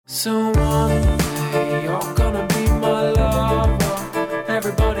So one day you're gonna be my lover.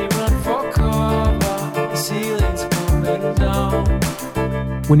 Everybody run for cover. The ceiling's coming down.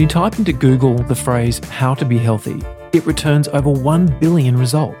 When you type into Google the phrase how to be healthy, it returns over 1 billion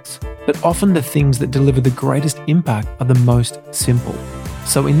results. But often the things that deliver the greatest impact are the most simple.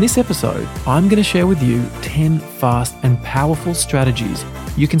 So in this episode, I'm going to share with you 10 fast and powerful strategies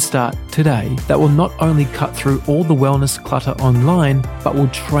you can start today that will not only cut through all the wellness clutter online, but will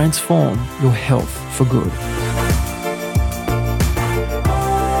transform your health for good.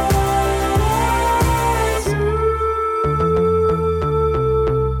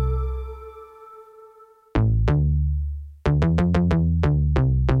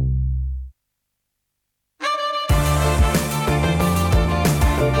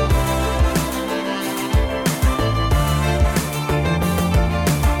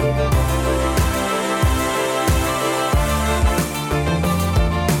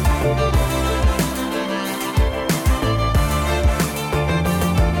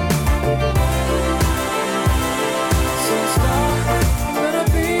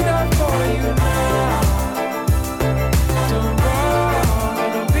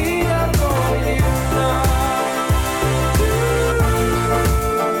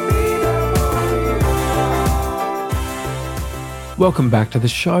 Welcome back to the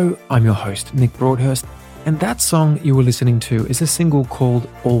show. I'm your host, Nick Broadhurst, and that song you were listening to is a single called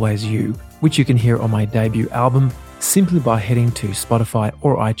Always You, which you can hear on my debut album simply by heading to Spotify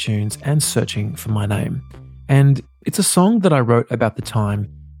or iTunes and searching for my name. And it's a song that I wrote about the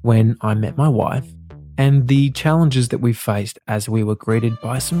time when I met my wife and the challenges that we faced as we were greeted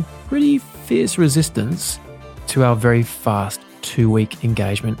by some pretty fierce resistance to our very fast 2-week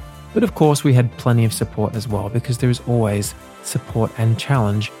engagement. But of course, we had plenty of support as well, because there is always support and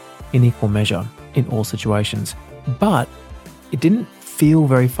challenge in equal measure in all situations. But it didn't feel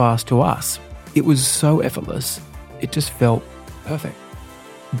very fast to us. It was so effortless. It just felt perfect.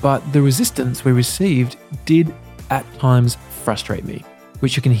 But the resistance we received did at times frustrate me,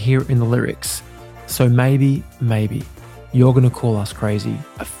 which you can hear in the lyrics. So maybe, you're going to call us crazy,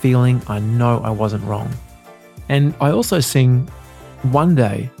 a feeling I know I wasn't wrong. And I also sing, one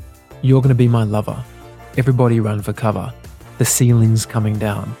day, you're going to be my lover. Everybody run for cover. The ceiling's coming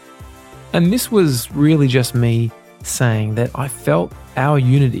down. And this was really just me saying that I felt our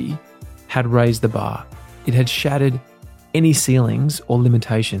unity had raised the bar. It had shattered any ceilings or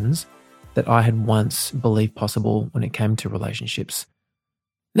limitations that I had once believed possible when it came to relationships.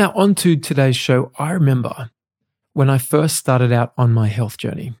 Now, on to today's show. I remember when I first started out on my health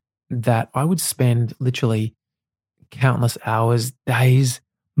journey that I would spend literally countless hours, days,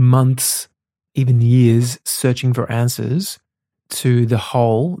 months, even years searching for answers to the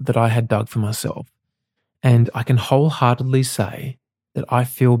hole that I had dug for myself. And I can wholeheartedly say that I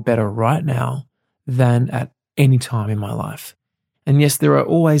feel better right now than at any time in my life. And yes, there are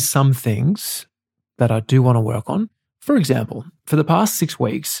always some things that I do want to work on. For example, for the past 6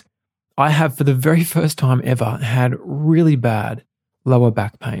 weeks, I have for the very first time ever had really bad lower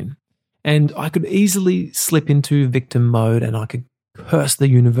back pain. And I could easily slip into victim mode and I could curse the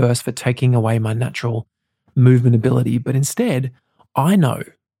universe for taking away my natural movement ability. But instead, I know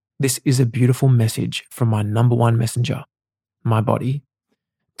this is a beautiful message from my number one messenger, my body,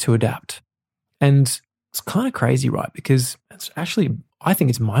 to adapt. And it's kind of crazy, right? Because it's actually, I think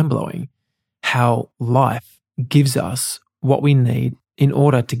it's mind-blowing how life gives us what we need in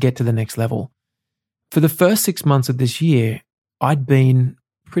order to get to the next level. For the first 6 months of this year, I'd been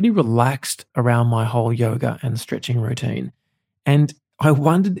pretty relaxed around my whole yoga and stretching routine. And I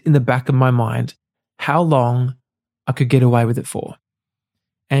wondered in the back of my mind how long I could get away with it for.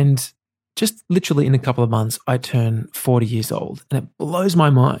 And just literally in a couple of months, I turn 40 years old. And it blows my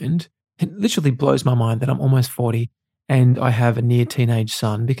mind. It literally blows my mind that I'm almost 40 and I have a near teenage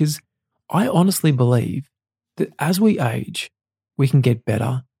son, because I honestly believe that as we age, we can get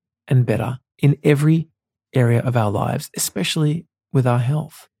better and better in every area of our lives, especially with our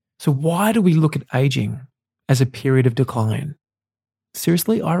health. So why do we look at aging as a period of decline?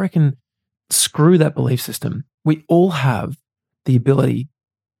 Seriously, I reckon screw that belief system. We all have the ability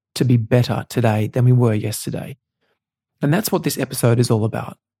to be better today than we were yesterday. And that's what this episode is all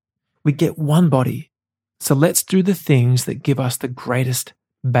about. We get one body, so let's do the things that give us the greatest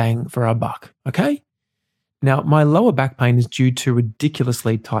bang for our buck, okay? Now, my lower back pain is due to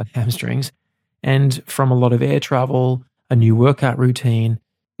ridiculously tight hamstrings and from a lot of air travel, a new workout routine,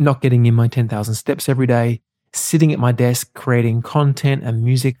 not getting in my 10,000 steps every day, sitting at my desk creating content and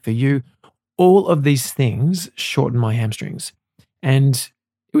music for you. All of these things shorten my hamstrings. And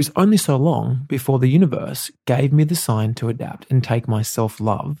It was only so long before the universe gave me the sign to adapt and take my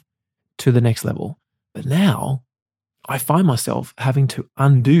self-love to the next level. But now I find myself having to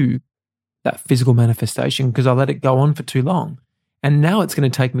undo that physical manifestation because I let it go on for too long. And now it's going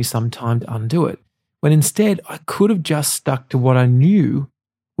to take me some time to undo it, when instead I could have just stuck to what I knew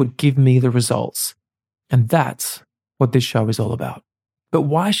would give me the results. And that's what this show is all about. But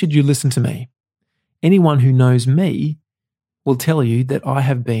why should you listen to me? Anyone who knows me will tell you that I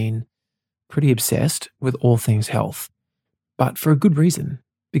have been pretty obsessed with all things health, but for a good reason,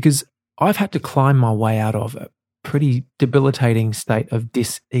 because I've had to climb my way out of a pretty debilitating state of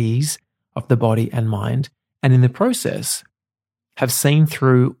dis-ease of the body and mind, and in the process have seen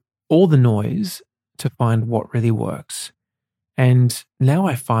through all the noise to find what really works. And now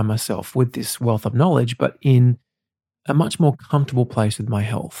I find myself with this wealth of knowledge, but in a much more comfortable place with my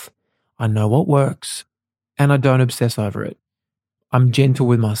health. I know what works and I don't obsess over it. I'm gentle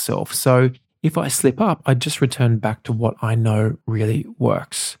with myself. So if I slip up, I just return back to what I know really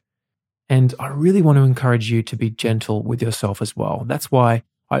works. And I really want to encourage you to be gentle with yourself as well. That's why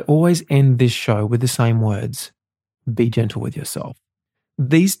I always end this show with the same words: be gentle with yourself.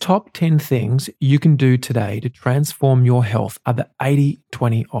 These top 10 things you can do today to transform your health are the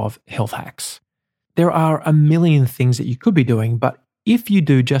 80-20 of health hacks. There are a million things that you could be doing, but if you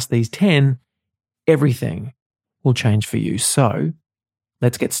do just these 10, everything will change for you. So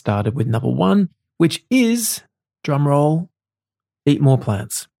let's get started with number 1, which is, drumroll, eat more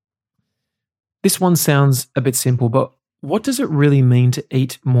plants. This one sounds a bit simple, but what does it really mean to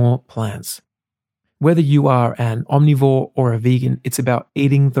eat more plants? Whether you are an omnivore or a vegan, it's about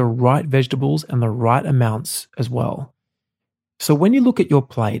eating the right vegetables and the right amounts as well. So when you look at your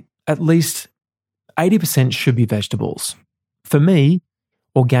plate, at least 80% should be vegetables. For me,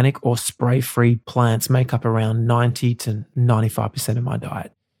 organic or spray-free plants make up around 90 to 95% of my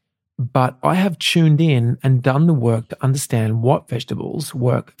diet. But I have tuned in and done the work to understand what vegetables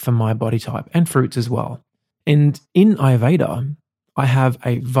work for my body type, and fruits as well. And in Ayurveda, I have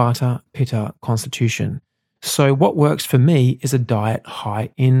a Vata Pitta constitution. So what works for me is a diet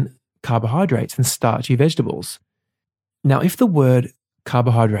high in carbohydrates and starchy vegetables. Now, if the word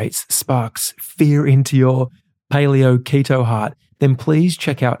carbohydrates sparks fear into your paleo keto heart, then please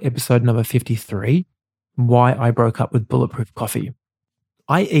check out episode number 53, Why I Broke Up with Bulletproof Coffee.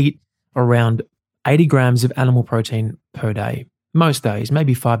 I eat around 80 grams of animal protein per day, most days,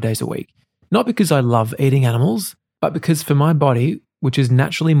 maybe 5 days a week. Not because I love eating animals, but because for my body, which is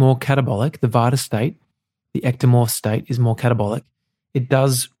naturally more catabolic, the Vata state, the ectomorph state is more catabolic, it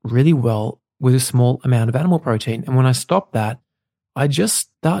does really well with a small amount of animal protein. And when I stop that, I just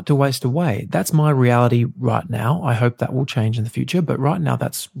start to waste away. That's my reality right now. I hope that will change in the future. But right now,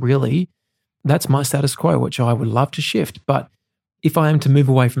 that's my status quo, which I would love to shift. But if I am to move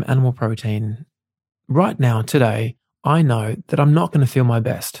away from animal protein right now, today, I know that I'm not going to feel my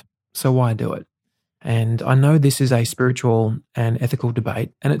best. So why do it? And I know this is a spiritual and ethical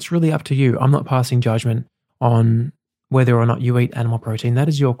debate, and it's really up to you. I'm not passing judgment on whether or not you eat animal protein. That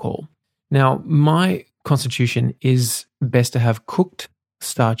is your call. Now, my constitution is best to have cooked,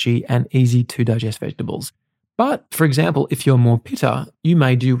 starchy, and easy to digest vegetables. But, for example, if you're more pitta, you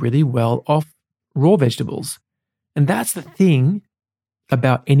may do really well off raw vegetables. And that's the thing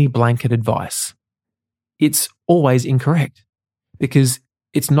about any blanket advice. It's always incorrect because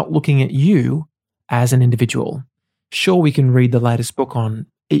it's not looking at you as an individual. Sure, we can read the latest book on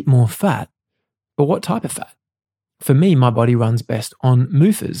eat more fat, but what type of fat? For me, my body runs best on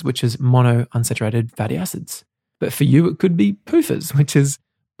MUFAs, which is monounsaturated fatty acids. But for you, it could be PUFAs, which is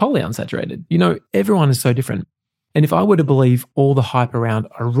polyunsaturated. You know, everyone is so different. And if I were to believe all the hype around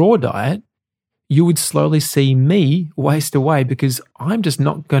a raw diet, you would slowly see me waste away because I'm just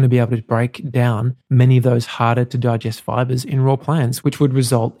not going to be able to break down many of those harder to digest fibers in raw plants, which would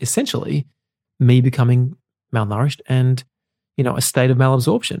result essentially me becoming malnourished and, a state of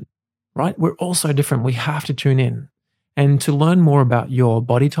malabsorption, right? We're all so different. We have to tune in. And to learn more about your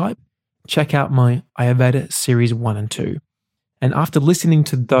body type, check out my Ayurveda series 1 and 2. And after listening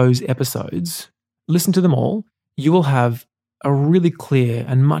to those episodes, listen to them all, you will have a really clear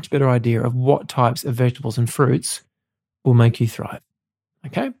and much better idea of what types of vegetables and fruits will make you thrive.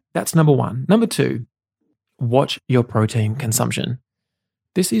 Okay, that's number 1. Number 2, watch your protein consumption.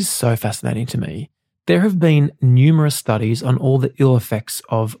 This is so fascinating to me. There have been numerous studies on all the ill effects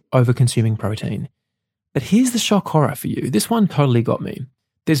of over-consuming protein. But here's the shock horror for you. This one totally got me.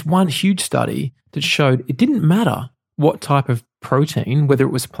 There's one huge study that showed it didn't matter what type of protein, whether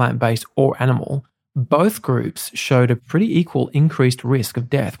it was plant-based or animal, both groups showed a pretty equal increased risk of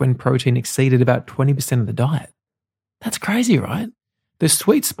death when protein exceeded about 20% of the diet. That's crazy, right? The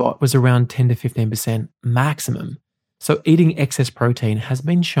sweet spot was around 10 to 15% maximum. So eating excess protein has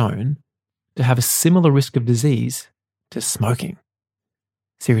been shown to have a similar risk of disease to smoking.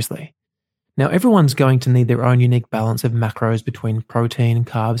 Seriously. Now, everyone's going to need their own unique balance of macros between protein,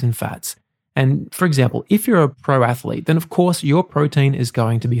 carbs, and fats. And for example, if you're a pro athlete, then of course your protein is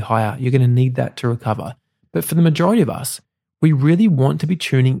going to be higher. You're going to need that to recover. But for the majority of us, we really want to be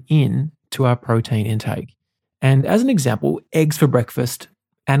tuning in to our protein intake. And as an example, eggs for breakfast,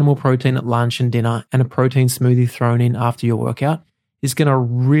 animal protein at lunch and dinner, and a protein smoothie thrown in after your workout is going to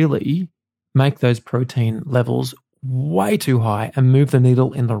really make those protein levels way too high and move the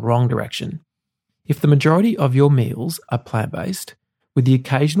needle in the wrong direction. If the majority of your meals are plant-based, with the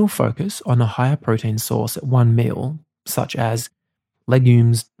occasional focus on a higher protein source at one meal, such as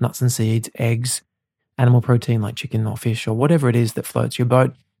legumes, nuts and seeds, eggs, animal protein like chicken or fish or whatever it is that floats your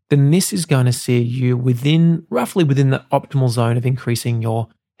boat, then this is going to see you roughly within the optimal zone of increasing your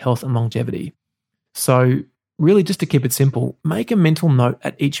health and longevity. So really, just to keep it simple, make a mental note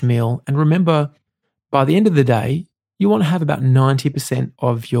at each meal and remember, by the end of the day, you want to have about 90%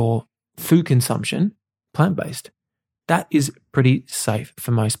 of your food consumption plant-based. That is pretty safe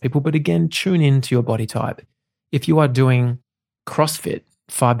for most people, but again, tune in to your body type. If you are doing CrossFit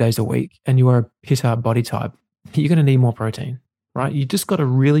 5 days a week and you are a Pitta body type, you're going to need more protein, right? You just got to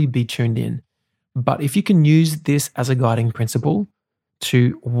really be tuned in. But if you can use this as a guiding principle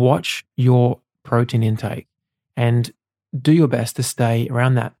to watch your protein intake and do your best to stay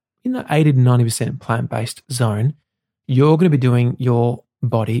around that in the 80 to 90% plant-based zone, you're going to be doing your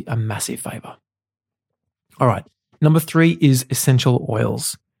body a massive favor. All right. Number 3 is essential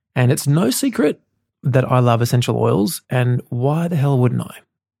oils. And it's no secret that I love essential oils, and why the hell wouldn't I?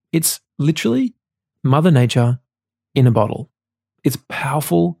 It's literally Mother Nature in a bottle. It's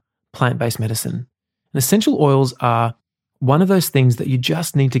powerful plant-based medicine. And essential oils are one of those things that you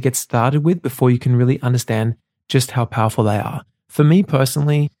just need to get started with before you can really understand just how powerful they are. For me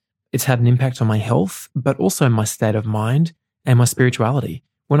personally, it's had an impact on my health, but also my state of mind and my spirituality.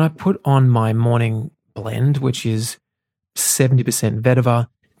 When I put on my morning blend, which is 70% vetiver,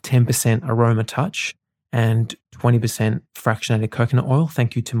 10% aroma touch, and 20% fractionated coconut oil.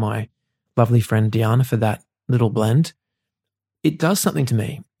 Thank you to my lovely friend Diana for that little blend. It does something to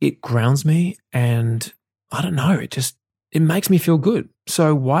me. It grounds me, and I don't know, it makes me feel good.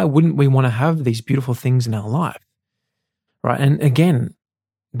 So why wouldn't we want to have these beautiful things in our life? Right? And again,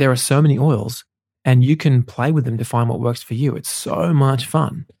 there are so many oils, and you can play with them to find what works for you. It's so much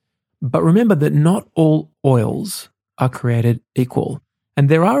fun. But remember that not all oils are created equal. And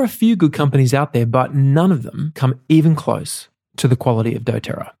there are a few good companies out there, but none of them come even close to the quality of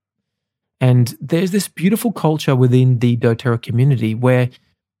doTERRA. And there's this beautiful culture within the doTERRA community where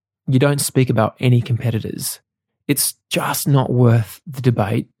you don't speak about any competitors. It's just not worth the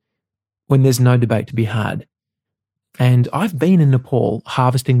debate when there's no debate to be had. And I've been in Nepal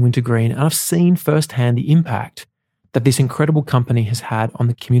harvesting wintergreen, and I've seen firsthand the impact that this incredible company has had on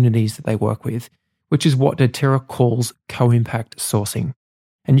the communities that they work with, which is what doTERRA calls co-impact sourcing.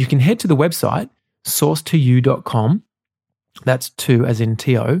 And you can head to the website, source2u.com, that's 2 as in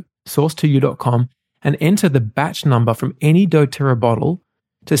T-O, source2u.com, and enter the batch number from any doTERRA bottle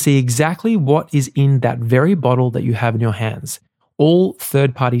to see exactly what is in that very bottle that you have in your hands, all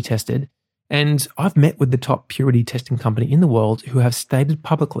third-party tested. And I've met with the top purity testing company in the world who have stated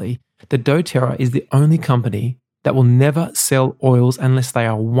publicly that doTERRA is the only company that will never sell oils unless they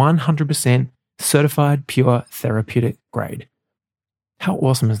are 100% certified pure therapeutic grade. How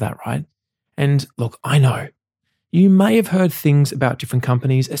awesome is that, right? And look, I know you may have heard things about different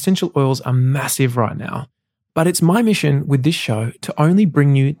companies. Essential oils are massive right now, but it's my mission with this show to only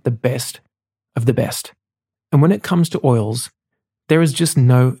bring you the best of the best. And when it comes to oils, there is just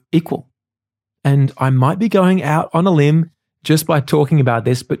no equal. And I might be going out on a limb just by talking about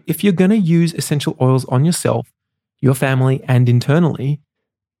this, but if you're going to use essential oils on yourself, your family, and internally,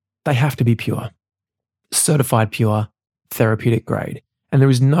 they have to be pure, certified pure, therapeutic grade. And there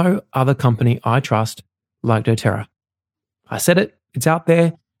is no other company I trust like doTERRA. I said it, it's out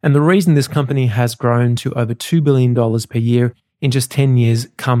there. And the reason this company has grown to over $2 billion per year in just 10 years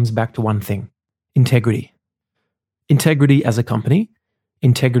comes back to one thing: integrity. Integrity as a company,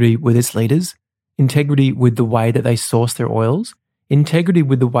 integrity with its leaders, integrity with the way that they source their oils, integrity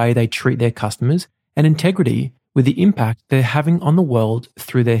with the way they treat their customers, and integrity with the impact they're having on the world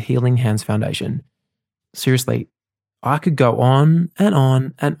through their Healing Hands Foundation. Seriously, I could go on and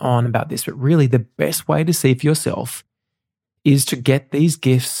on and on about this, but really the best way to see for yourself is to get these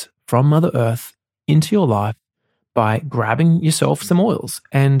gifts from Mother Earth into your life by grabbing yourself some oils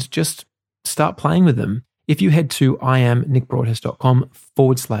and just start playing with them. If you head to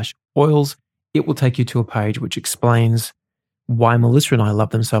iamnickbroadhurst.com/oils, it will take you to a page which explains why Melissa and I love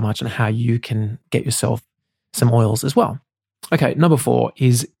them so much and how you can get yourself some oils as well. Okay, number 4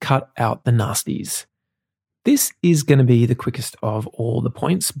 is cut out the nasties. This is going to be the quickest of all the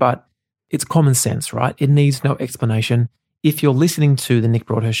points, but it's common sense, right? It needs no explanation. If you're listening to the Nick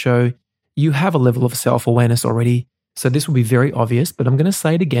Broadhurst Show, you have a level of self-awareness already, so this will be very obvious, but I'm going to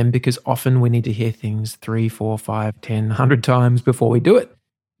say it again because often we need to hear things 3, 4, 5, 10, 100 times before we do it.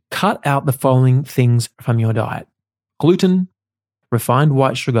 Cut out the following things from your diet: gluten, refined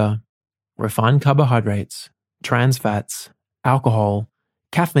white sugar, refined carbohydrates, trans fats, alcohol,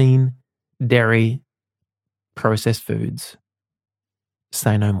 caffeine, dairy, processed foods.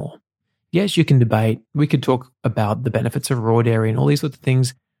 Say no more. Yes, you can debate. We could talk about the benefits of raw dairy and all these sorts of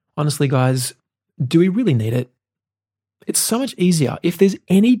things. Honestly, guys, do we really need it? It's so much easier if there's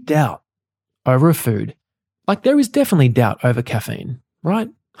any doubt over a food. Like there is definitely doubt over caffeine, right?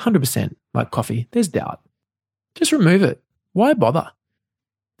 100%, like coffee, there's doubt. Just remove it. Why bother?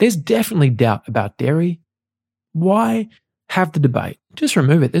 There's definitely doubt about dairy. Why have the debate? Just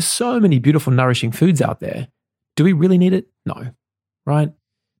remove it. There's so many beautiful, nourishing foods out there. Do we really need it? No, right?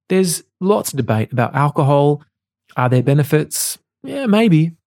 There's lots of debate about alcohol. Are there benefits? Yeah,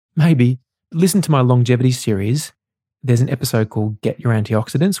 maybe. Listen to my longevity series. There's an episode called Get Your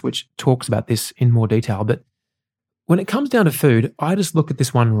Antioxidants, which talks about this in more detail. But when it comes down to food, I just look at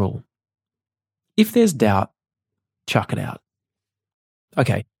this one rule. If there's doubt, chuck it out.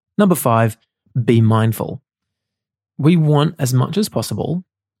 Okay, number 5, be mindful. We want as much as possible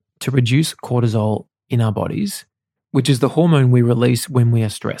to reduce cortisol in our bodies, which is the hormone we release when we are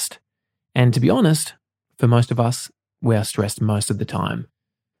stressed. And to be honest, for most of us, we are stressed most of the time.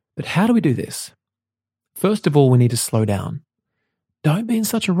 But how do we do this? First of all, we need to slow down. Don't be in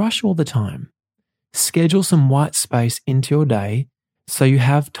such a rush all the time. Schedule some white space into your day so you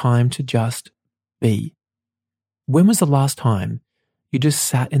have time to just be. When was the last time you just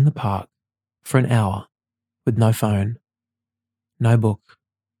sat in the park for an hour with no phone, no book,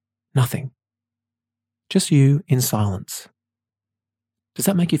 nothing? Just you in silence. Does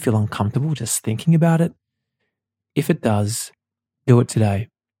that make you feel uncomfortable just thinking about it? If it does, do it today.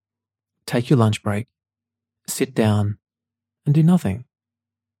 Take your lunch break, sit down, and do nothing.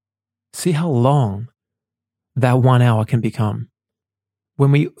 See how long that 1 hour can become.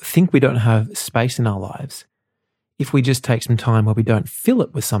 When we think we don't have space in our lives, if we just take some time where we don't fill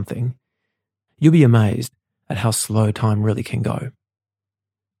it with something, you'll be amazed at how slow time really can go.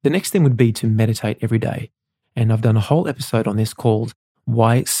 The next thing would be to meditate every day. And I've done a whole episode on this called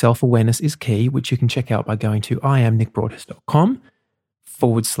Why Self-Awareness is Key, which you can check out by going to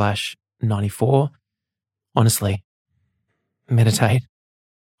iamnickbroadhurst.com/94. Honestly, meditate.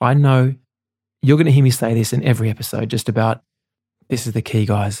 I know you're going to hear me say this in every episode, just about this is the key,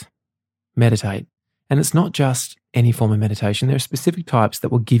 guys. Meditate. And it's not just any form of meditation. There are specific types that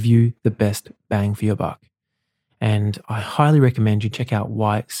will give you the best bang for your buck. And I highly recommend you check out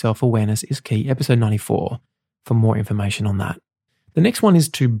Why Self-Awareness is Key, episode 94, for more information on that. The next one is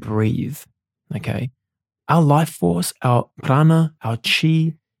to breathe, okay? Our life force, our prana, our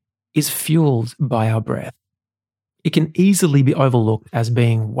chi, is fueled by our breath. It can easily be overlooked as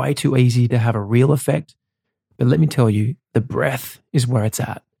being way too easy to have a real effect, but let me tell you, the breath is where it's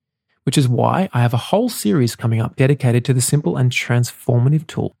at, which is why I have a whole series coming up dedicated to the simple and transformative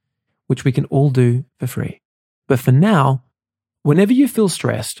tool, which we can all do for free. But for now, whenever you feel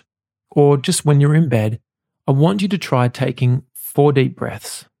stressed, or just when you're in bed, I want you to try taking 4 deep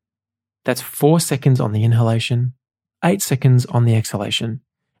breaths. That's 4 seconds on the inhalation, 8 seconds on the exhalation.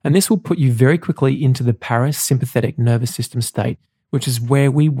 And this will put you very quickly into the parasympathetic nervous system state, which is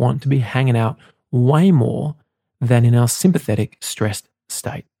where we want to be hanging out way more than in our sympathetic stressed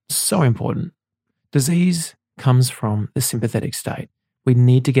state. So important. Disease comes from the sympathetic state. We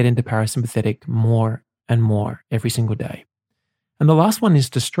need to get into parasympathetic more and more every single day. And the last one is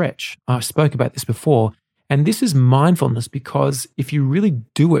to stretch. I spoke about this before, and this is mindfulness, because if you really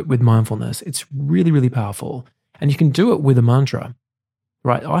do it with mindfulness, it's really, really powerful. And you can do it with a mantra,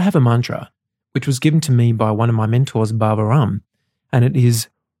 right? I have a mantra, which was given to me by one of my mentors, Baba Ram, and it is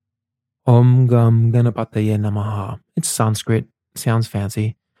Om Gam Ganapataye Namaha. It's Sanskrit, sounds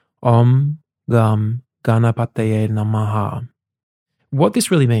fancy. Om Gam Ganapataye Namaha. What this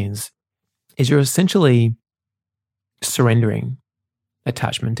really means is you're essentially surrendering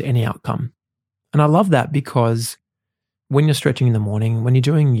attachment to any outcome. And I love that because when you're stretching in the morning, when you're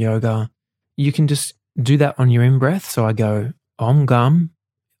doing yoga, you can just do that on your in-breath. So I go Om Gam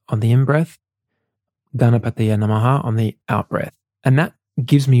on the in-breath, Ganapataye Namaha on the out-breath. And that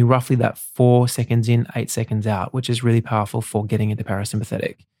gives me roughly that 4 seconds in, 8 seconds out, which is really powerful for getting into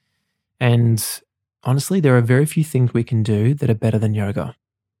parasympathetic. And honestly, there are very few things we can do that are better than yoga.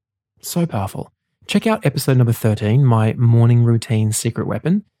 So powerful. Check out episode number 13, my morning routine secret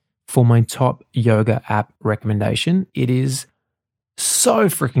weapon, for my top yoga app recommendation. It is so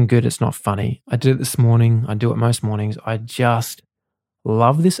freaking good, it's not funny. I did it this morning. I do it most mornings. I just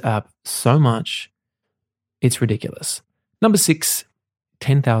love this app so much. It's ridiculous. Number 6,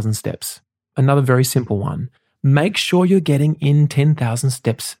 10,000 steps. Another very simple one. Make sure you're getting in 10,000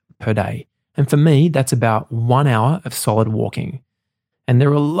 steps per day. And for me, that's about 1 hour of solid walking. And there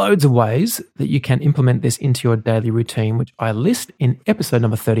are loads of ways that you can implement this into your daily routine, which I list in episode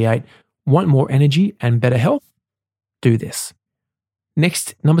number 38. Want more energy and better health? Do this.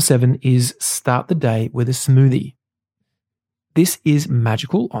 Next, number 7 is start the day with a smoothie. This is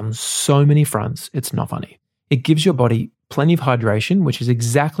magical on so many fronts, it's not funny. It gives your body plenty of hydration, which is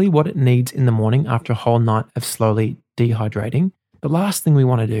exactly what it needs in the morning after a whole night of slowly dehydrating. The last thing we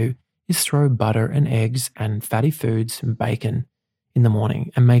want to do is throw butter and eggs and fatty foods and bacon in the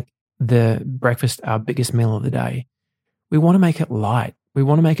morning and make the breakfast our biggest meal of the day. We want to make it light. We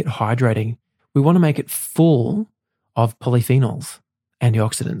want to make it hydrating. We want to make it full of polyphenols,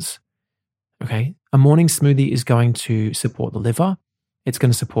 antioxidants. Okay. A morning smoothie is going to support the liver. It's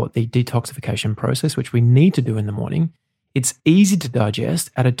going to support the detoxification process, which we need to do in the morning. It's easy to digest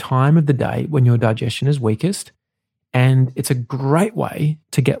at a time of the day when your digestion is weakest. And it's a great way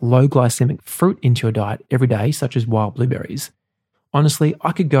to get low glycemic fruit into your diet every day, such as wild blueberries. Honestly,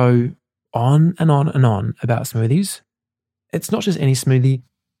 I could go on and on and on about smoothies. It's not just any smoothie.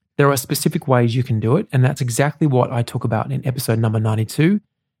 There are specific ways you can do it. And that's exactly what I talk about in episode number 92,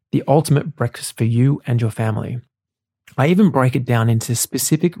 the ultimate breakfast for you and your family. I even break it down into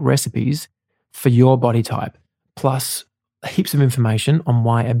specific recipes for your body type, plus heaps of information on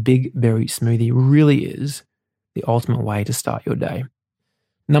why a big berry smoothie really is the ultimate way to start your day.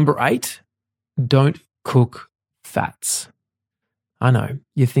 Number 8, don't cook fats. I know,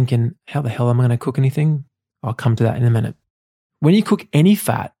 you're thinking, how the hell am I going to cook anything? I'll come to that in a minute. When you cook any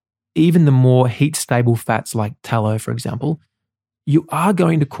fat, even the more heat-stable fats like tallow, for example, you are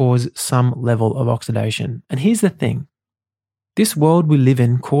going to cause some level of oxidation. And here's the thing. This world we live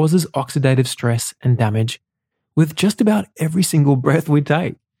in causes oxidative stress and damage with just about every single breath we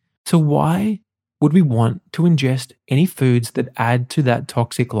take. So why would we want to ingest any foods that add to that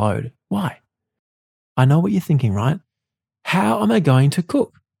toxic load? Why? I know what you're thinking, right? How am I going to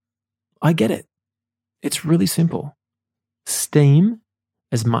cook? I get it. It's really simple. Steam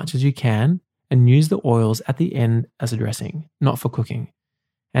as much as you can and use the oils at the end as a dressing, not for cooking.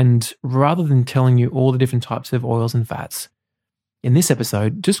 And rather than telling you all the different types of oils and fats, in this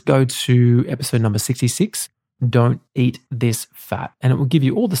episode, just go to episode number 66, Don't Eat This Fat, and it will give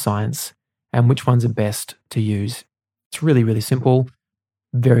you all the science and which ones are best to use. It's really, really simple,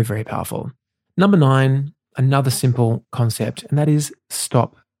 very, very powerful. Number 9, another simple concept, and that is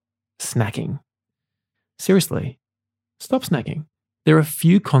stop snacking. Seriously, stop snacking. There are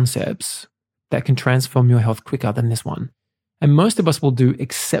few concepts that can transform your health quicker than this one. And most of us will do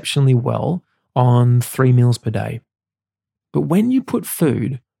exceptionally well on 3 meals per day. But when you put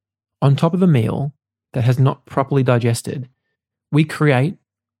food on top of a meal that has not properly digested, we create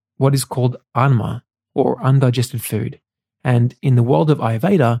what is called anma, or undigested food. And in the world of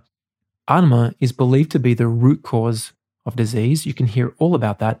Ayurveda, anma is believed to be the root cause of disease. You can hear all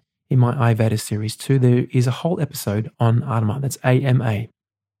about that in my Ayurveda series too. There is a whole episode on anma, that's AMA.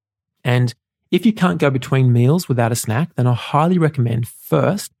 And if you can't go between meals without a snack, then I highly recommend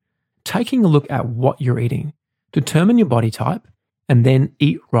first taking a look at what you're eating. Determine your body type and then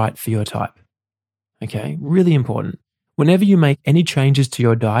eat right for your type. Okay, really important. Whenever you make any changes to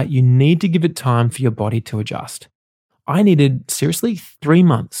your diet, you need to give it time for your body to adjust. I needed, seriously, 3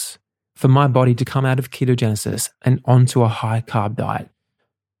 months for my body to come out of ketogenesis and onto a high carb diet.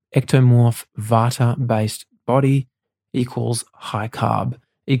 Ectomorph Vata-based body equals high carb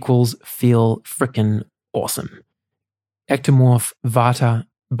equals feel frickin' awesome. Ectomorph Vata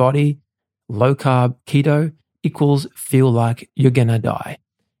body, low carb keto equals feel like you're gonna die.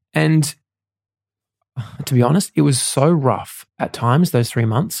 And to be honest, it was so rough at times, those 3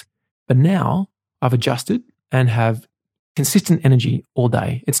 months, but now I've adjusted and have consistent energy all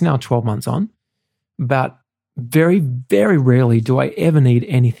day. It's now 12 months on, but very, very rarely do I ever need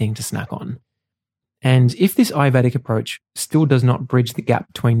anything to snack on. And if this Ayurvedic approach still does not bridge the gap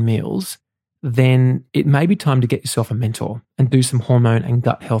between meals, then it may be time to get yourself a mentor and do some hormone and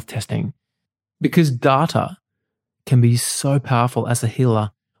gut health testing. Because data can be so powerful as a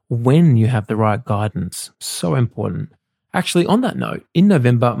healer when you have the right guidance. So important. Actually, on that note, in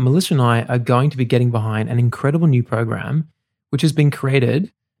November, Melissa and I are going to be getting behind an incredible new program which has been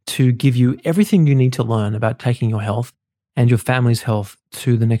created to give you everything you need to learn about taking your health and your family's health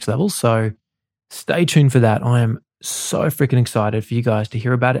to the next level. So stay tuned for that. I am so freaking excited for you guys to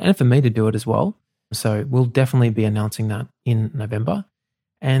hear about it and for me to do it as well. So we'll definitely be announcing that in November.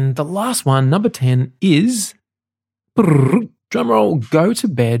 And the last one, number 10, is, drumroll, go to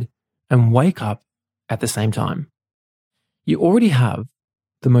bed and wake up at the same time. You already have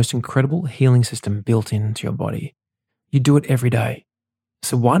the most incredible healing system built into your body. You do it every day.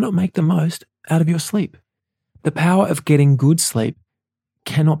 So why not make the most out of your sleep? The power of getting good sleep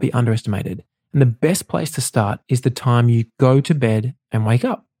cannot be underestimated. And the best place to start is the time you go to bed and wake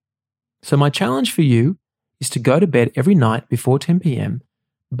up. So my challenge for you is to go to bed every night before 10 p.m.,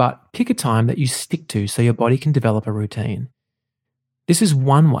 but pick a time that you stick to so your body can develop a routine. This is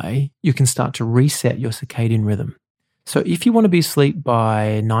one way you can start to reset your circadian rhythm. So if you want to be asleep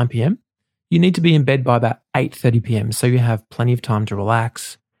by 9 p.m., you need to be in bed by about 8:30 p.m. so you have plenty of time to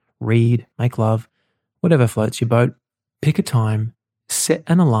relax, read, make love, whatever floats your boat. Pick a time, set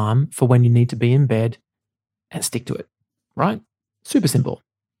an alarm for when you need to be in bed, and stick to it, right? Super simple.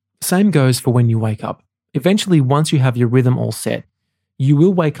 Same goes for when you wake up. Eventually, once you have your rhythm all set, you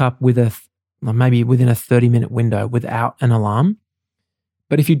will wake up with maybe within a 30-minute window without an alarm.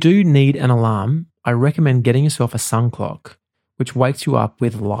 But if you do need an alarm, I recommend getting yourself a sun clock, which wakes you up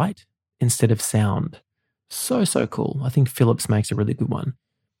with light instead of sound. So cool. I think Philips makes a really good one.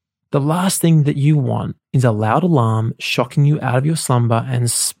 The last thing that you want is a loud alarm shocking you out of your slumber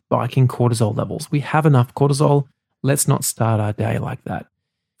and spiking cortisol levels. We have enough cortisol. Let's not start our day like that.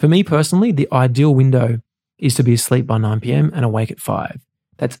 For me personally, the ideal window is to be asleep by 9 p.m. and awake at 5.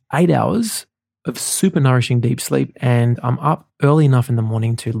 That's 8 hours of super nourishing deep sleep, and I'm up early enough in the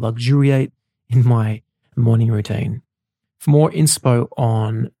morning to luxuriate in my morning routine. For more inspo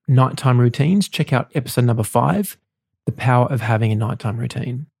on nighttime routines, check out episode number 5, The Power of Having a Nighttime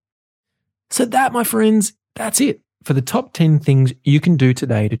Routine. So that, my friends, that's it for the top 10 things you can do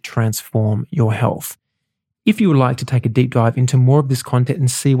today to transform your health. If you would like to take a deep dive into more of this content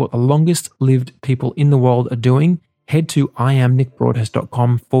and see what the longest lived people in the world are doing, head to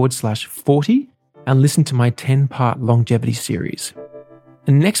iamnickbroadhurst.com/40 and listen to my 10-part longevity series.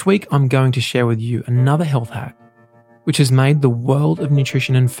 And next week, I'm going to share with you another health hack, which has made the world of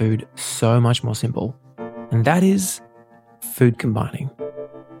nutrition and food so much more simple. And that is food combining.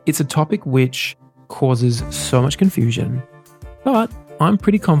 It's a topic which causes so much confusion, but I'm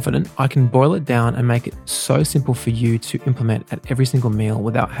pretty confident I can boil it down and make it so simple for you to implement at every single meal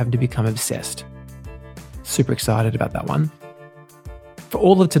without having to become obsessed. Super excited about that one. For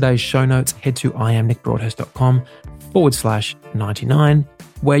all of today's show notes, head to iamnickbroadhurst.com/99,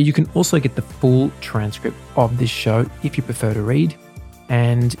 where you can also get the full transcript of this show if you prefer to read.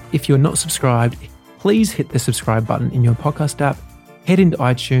 And if you're not subscribed, please hit the subscribe button in your podcast app, head into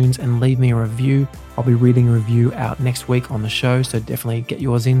iTunes and leave me a review. I'll be reading a review out next week on the show, so definitely get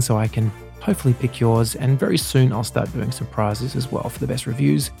yours in so I can hopefully pick yours. And very soon I'll start doing some prizes as well for the best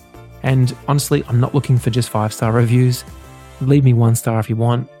reviews. And honestly, I'm not looking for just 5-star reviews. Leave me 1 star if you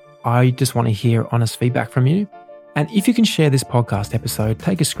want. I just want to hear honest feedback from you. And if you can share this podcast episode,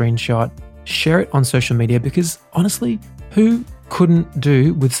 take a screenshot, share it on social media, because honestly, who couldn't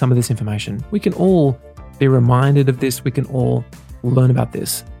do with some of this information? We can all be reminded of this. We can all learn about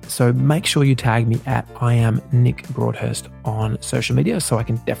this. So make sure you tag me at iamnickbroadhurst on social media so I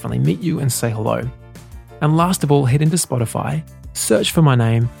can definitely meet you and say hello. And last of all, head into Spotify, search for my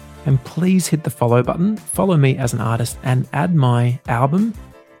name, and please hit the follow button, follow me as an artist, and add my album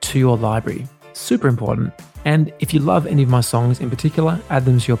to your library. Super important. And if you love any of my songs in particular, add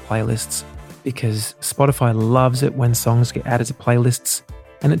them to your playlists, because Spotify loves it when songs get added to playlists,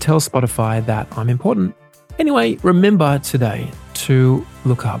 and it tells Spotify that I'm important. Anyway, remember today to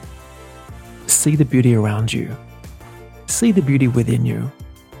look up. See the beauty around you. See the beauty within you.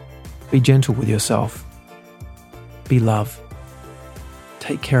 Be gentle with yourself. Be love.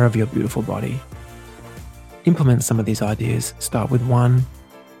 Take care of your beautiful body. Implement some of these ideas. Start with 1,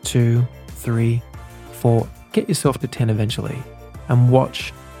 2, 3, 4. Get yourself to 10 eventually, and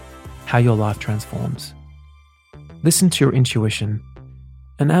watch how your life transforms. Listen to your intuition.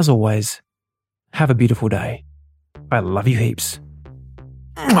 And as always, have a beautiful day. I love you heaps.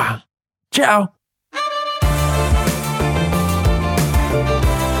 Mwah. Ciao.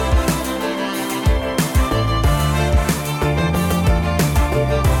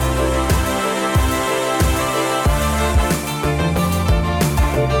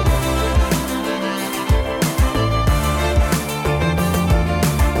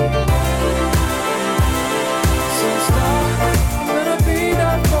 So stop.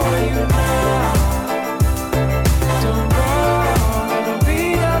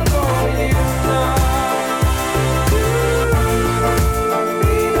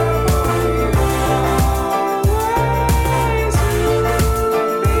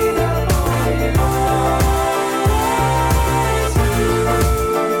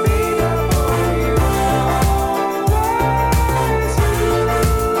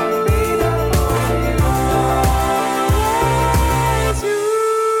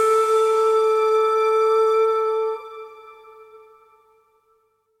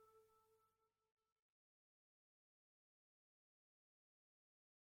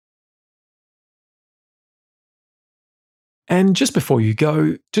 And just before you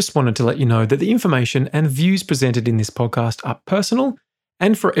go, just wanted to let you know that the information and views presented in this podcast are personal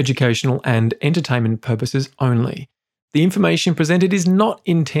and for educational and entertainment purposes only. The information presented is not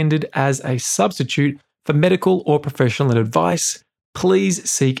intended as a substitute for medical or professional advice. Please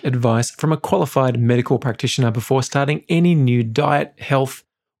seek advice from a qualified medical practitioner before starting any new diet, health,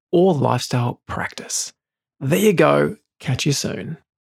 or lifestyle practice. There you go. Catch you soon.